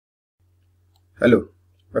Hello,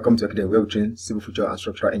 welcome to Ekidel, where we train civil structural and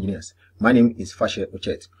structural engineers. My name is Fashe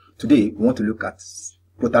Ochet. Today, we want to look at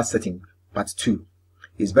Prota setting part 2.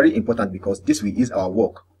 It's very important because this will ease our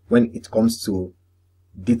work when it comes to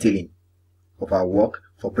detailing of our work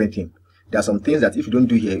for printing. There are some things that if you don't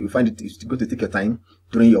do here, you find it's going to take your time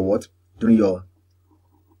during your work, during your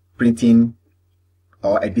printing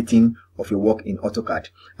or editing of your work in AutoCAD,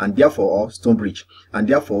 and therefore, or Stonebridge. And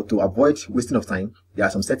therefore, to avoid wasting of time, there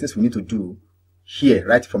are some settings we need to do here,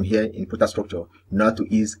 right from here in Protastructure, in order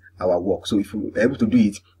to ease our work. So if you're able to do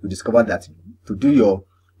it, you discover that to do your,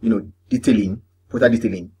 detailing, Prota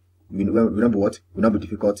detailing, remember what, will not be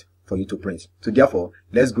difficult for you to print. So therefore,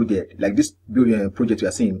 let's go there. Like this project we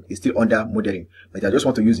are seeing is still under modeling, but I just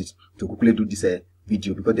want to use it to quickly do this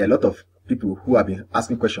video because there are a lot of people who have been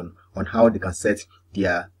asking questions on how they can set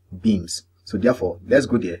their beams. So therefore, let's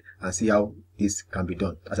go there and see how this can be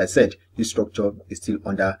done. As I said, this structure is still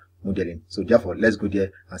under modeling. So therefore, let's go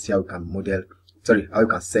there and see how we can how we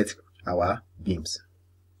can set our beams.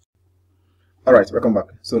 All right, welcome back.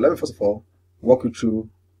 So let me first of all walk you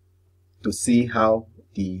through to see how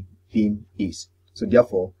the beam is. So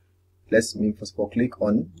therefore, let's first of all click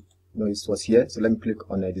on, it was here. So let me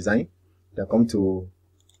click on design. Then come to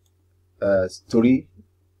story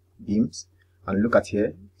beams and look at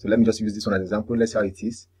here. So let me just use this one as an example. Let's see how it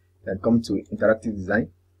is. Then come to interactive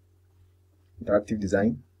design.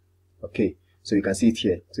 Okay, so you can see it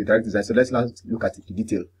here. So interactive design. So let's now look at the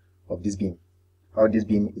detail of this beam, how this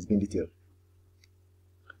beam is being detailed.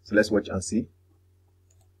 So let's watch and see.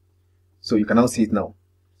 So you can now see it now.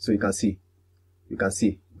 So you can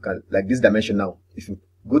like this dimension now. If you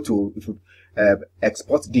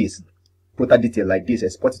export this Prota detail like this,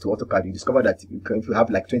 export it to AutoCAD, you discover that if you have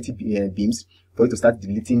like 20 beams, for you to start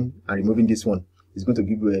deleting and removing this one, it's going to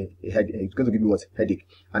give you a headache. It's going to give you what? Headache.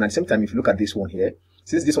 And at the same time, if you look at this one here,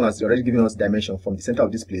 since this one has already given us dimension from the center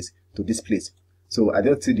of this place to this place, so I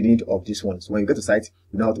don't see the need of this one. So when you get to site,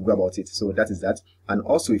 you know how to go about it. So that is that. And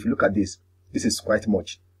also, if you look at this is quite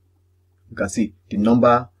much. You can see the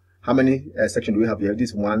number. How many sections do we have here?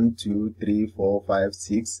 This 1, 2, 3, 4, 5,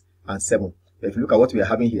 6, and 7. But if you look at what we are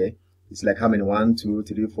having here, it's like how many? 1, 2,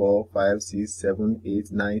 3, 4, 5, 6, 7,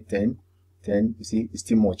 8, 9, 10. 10. You see, it's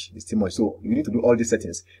still much. It's still much. So you need to do all these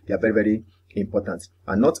settings. They are very, very important.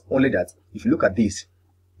 And not only that, if you look at this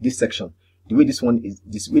section, the way this one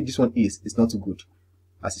is not too good.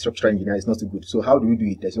 As a structural engineer, it's not too good. So how do we do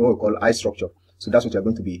it? There's what we call I structure. So that's what you're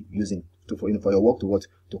going to be using for your work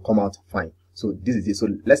to come out fine. So this is it. So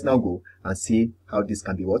let's now go and see how this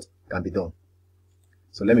can be done.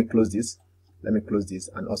 So let me close this.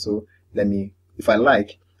 And also if I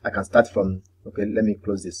like, I can start from, okay, let me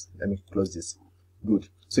close this. Good.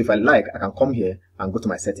 So if I like, I can come here and go to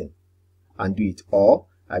my setting and do it. Or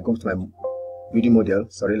I go to my building model.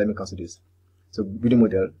 Sorry, let me cancel this. So building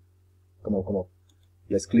model, come up.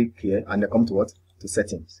 Yes, click here and then come to what? To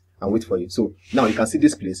settings and wait for you. So now you can see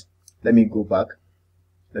this place. Let me go back.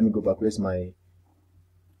 Where's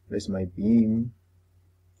my beam?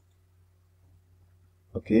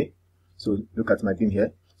 Okay. So look at my beam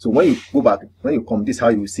here. So when you go back, when you come, this is how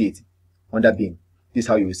you will see it under beam. This is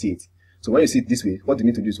how you will see it. So when you see it this way, what you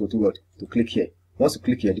need to do is to click here. Once you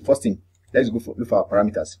click here, the first thing, let's go look for our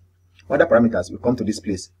parameters. Under parameters, we come to this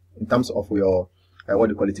place in terms of your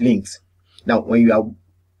links. Now, when you are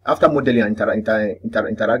after modeling and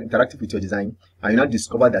interactive with your design, and you now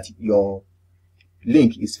discover that your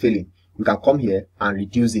link is failing, you can come here and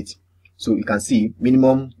reduce it. So you can see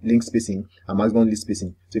minimum link spacing and maximum link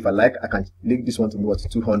spacing. So if I like, I can link this one to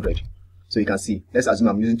 200. So you can see. Let's assume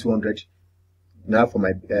I'm using 200 now for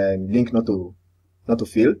my link not to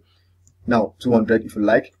fail. Now 200, if you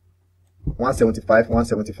like,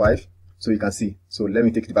 175. So you can see. So let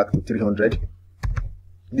me take it back to 300.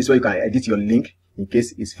 This way you can edit your link in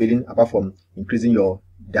case it's failing, apart from increasing your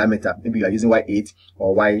diameter. Maybe you are using Y8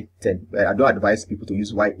 or Y10. I don't advise people to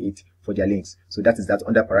use Y8 for their links. So that is that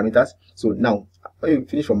under parameters. So now when you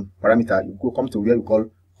finish from parameter, you come to where we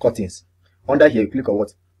call cuttings. Under here, you click on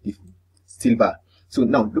what? The steel bar. So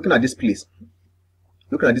now looking at this place,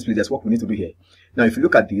 there's what we need to do here. Now if you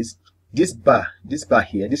look at this bar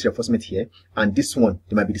here, this reinforcement here, and this one,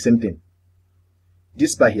 they might be the same thing.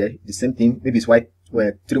 This bar here, the same thing. Maybe it's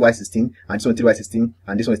 3Y16, and this one 3Y16,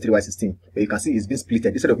 and this one is 3Y16. But you can see it's been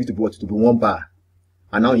splitted. Instead of it to be one bar,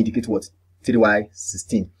 and now indicate what?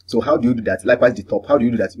 3Y16. So how do you do that? Likewise, the top. How do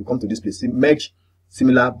you do that? You come to this place, merge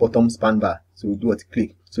similar bottom span bar. So you do what?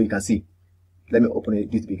 Click. So you can see. Let me open it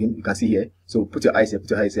to begin. You can see here. So put your eyes here.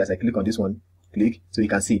 As I click on this one, click. So you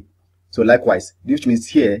can see. So likewise, which means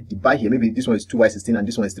here, the bar here, maybe this one is 2Y16 and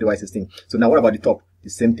this one is 3Y16. So now what about the top? The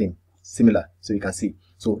same thing, similar. So you can see.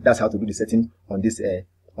 So that's how to do the setting on this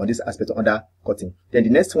aspect under cutting. Then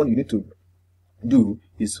the next one you need to do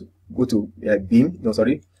is go to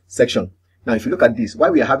section. Now if you look at this,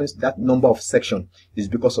 why we are having that number of section is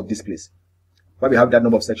because of this place. Why we have that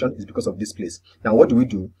number of section is because of this place. Now what do we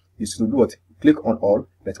do is to do what? Click on all.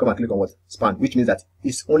 Let's come and click on what? Span, which means that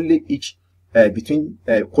it's only each between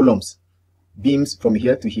columns, beams from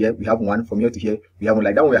here to here we have one, from here to here we have one.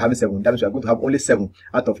 Like that one we're having 7. That means we are going to have only 7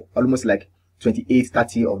 out of almost like 28,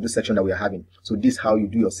 30 of this section that we are having. So this is how you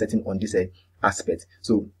do your setting on this aspect.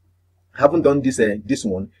 So having done this this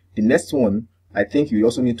one, the next one I think you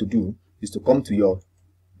also need to do is to come to your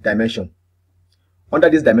dimension. Under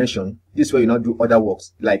this dimension, this is where you now do other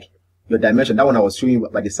works, like your dimension. That one I was showing you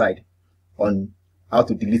by the side on how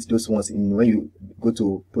to delete those ones in when you go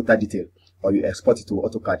to Prota Detail or you export it to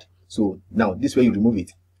AutoCAD. So now this way you remove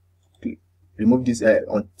it. Remove this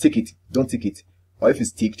untick it, don't tick it, or if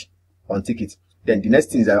it's ticked, untick it. Then the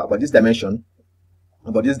next thing is about this dimension.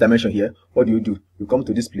 About this dimension here, what do? You come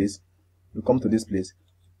to this place,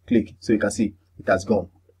 click, so you can see it has gone.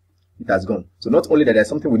 It has gone. So not only that, there's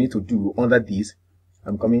something we need to do under this.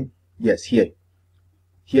 I'm coming, yes, here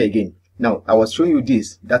again. Now I was showing you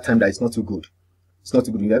this that time that it's not too good. It's not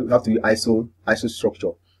too good. You have to use ISO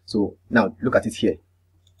structure. So now look at it here.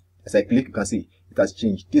 As I click, you can see it has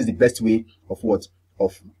changed. This is the best way of what?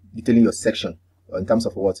 Of detailing your section in terms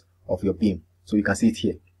of what? Of your beam. So you can see it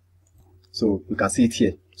here. So you can see it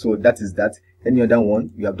here. So that is that. Any other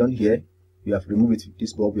one we have done here, we have removed it.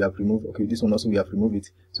 This bulb we have removed. Okay, this one also we have removed it.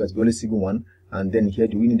 So it's only single one. And then here,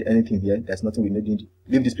 do we need anything here? There's nothing we need.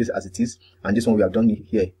 Leave this place as it is. And this one we have done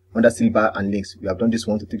here under silver and links. We have done this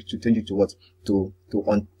one to change it to what? To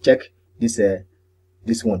uncheck this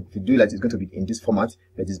this one. If you do that, it's going to be in this format.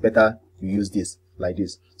 But it's better you use this like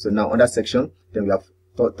this. So now under section, then we have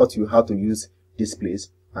taught you how to use this place,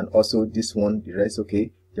 and also this one. The rest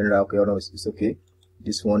okay. General okay. No, it's okay.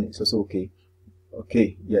 This one is also okay.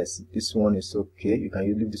 Okay, yes, this one is okay. You can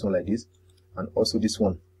leave this one like this, and also this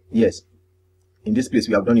one. Yes, in this place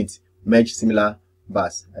we have done it. Merge similar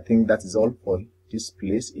bars. I think that is all for this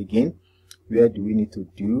place. Again, where do we need to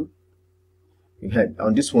do?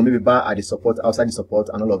 On this one, maybe bar at the support, outside the support,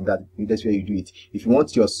 and all of that. That's where you do it. If you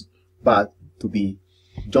want your bar to be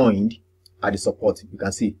joined at the support, you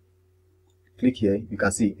can see. Click here. You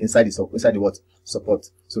can see inside the what? Support.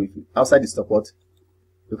 So if you, outside the support,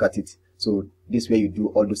 look at it. So this way you do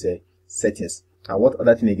all those settings. And what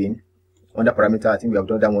other thing again? Under parameter, I think we have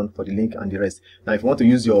done that one for the link and the rest. Now if you want to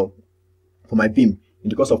use for my beam, in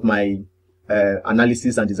the course of my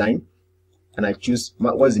analysis and design, and I choose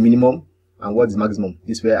what is the minimum and what is maximum,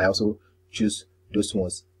 this way I also choose those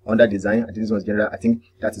ones. Under design, I think this one's general. I think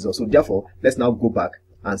that is also. Therefore, let's now go back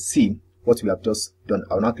and see what we have just done.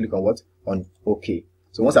 I'll now click on what? On OK.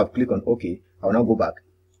 So once I've clicked on OK, I'll now go back.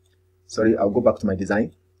 Sorry, I'll go back to my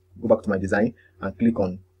design. Go back to my design and click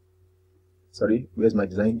on, sorry, where's my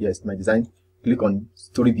design? Yes, my design. Click on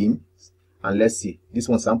story beam, and let's see this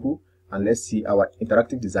one sample, and let's see our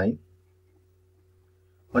interactive design.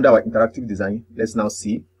 Under our interactive design, let's now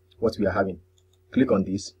see what we are having. Click on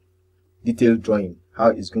this detailed drawing, how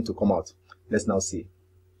it's going to come out. Let's now see.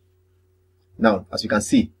 Now as you can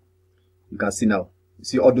see now, you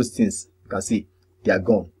see all those things, you can see they are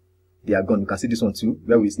gone. They are gone. You can see this one too,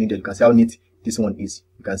 where it's needed. You can see how neat this one is.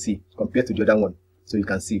 You can see compared to the other one. So you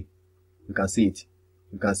can see it.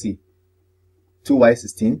 You can see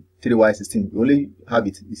 2y16, 3y16. You only have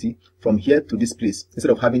it, you see, from here to this place,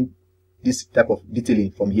 instead of having this type of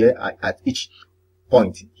detailing from here at each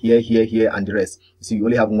point, here, and the rest. You see, you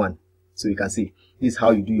only have one. So you can see this is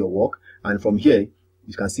how you do your work, and from here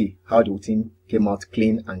you can see how the routine came out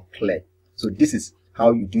clean and clear. So this is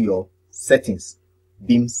how you do your settings,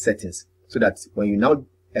 beam settings, so that when you now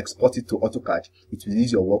export it to AutoCAD, it will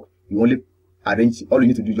ease your work. You only arrange, all you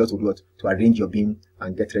need to do just to arrange your beam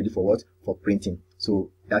and get ready for what? For printing.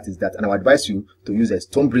 So that is that. And I would advise you to use a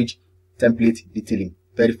Stonebridge template detailing.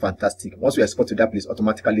 Very fantastic. Once you export to that place,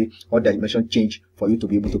 automatically all the dimension change for you to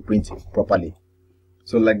be able to print properly.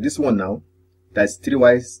 So like this one now, that's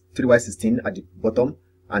 3y16 at the bottom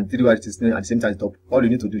and 3y16 at the same time at the top. All you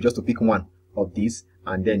need to do is just to pick one of these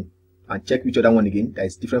and check which other one again that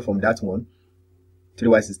is different from that one.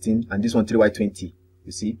 3y16 and this one 3y20.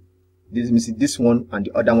 You see, this one and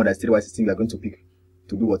the other one that's 3y16 you are going to pick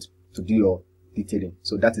to do what? To do your detailing.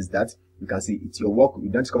 So that is that. You can see it's your work. You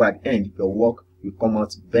don't discover at the end your work will come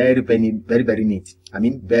out very neat. I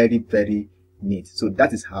mean very neat. So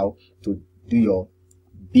that is how to do your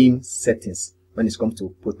beam settings when it comes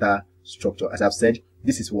to Protastructure. As I've said,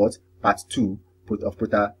 this is what part 2 of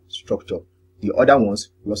Protastructure. The other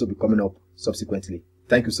ones will also be coming up subsequently.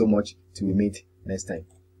 Thank you so much till we meet next time.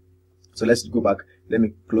 So let's go back. Let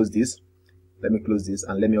me close this. Let me close this,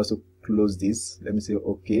 and let me also close this. Let me say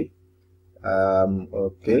okay.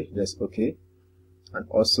 Okay, yes, okay. And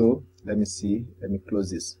also let me see, let me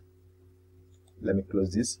close this. Let me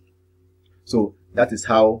close this. So that is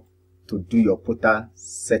how to do your Prota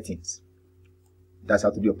settings. That's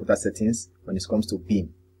how to do your Prota settings when it comes to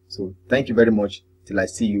BIM. So thank you very much. Till I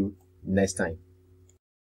see you next time.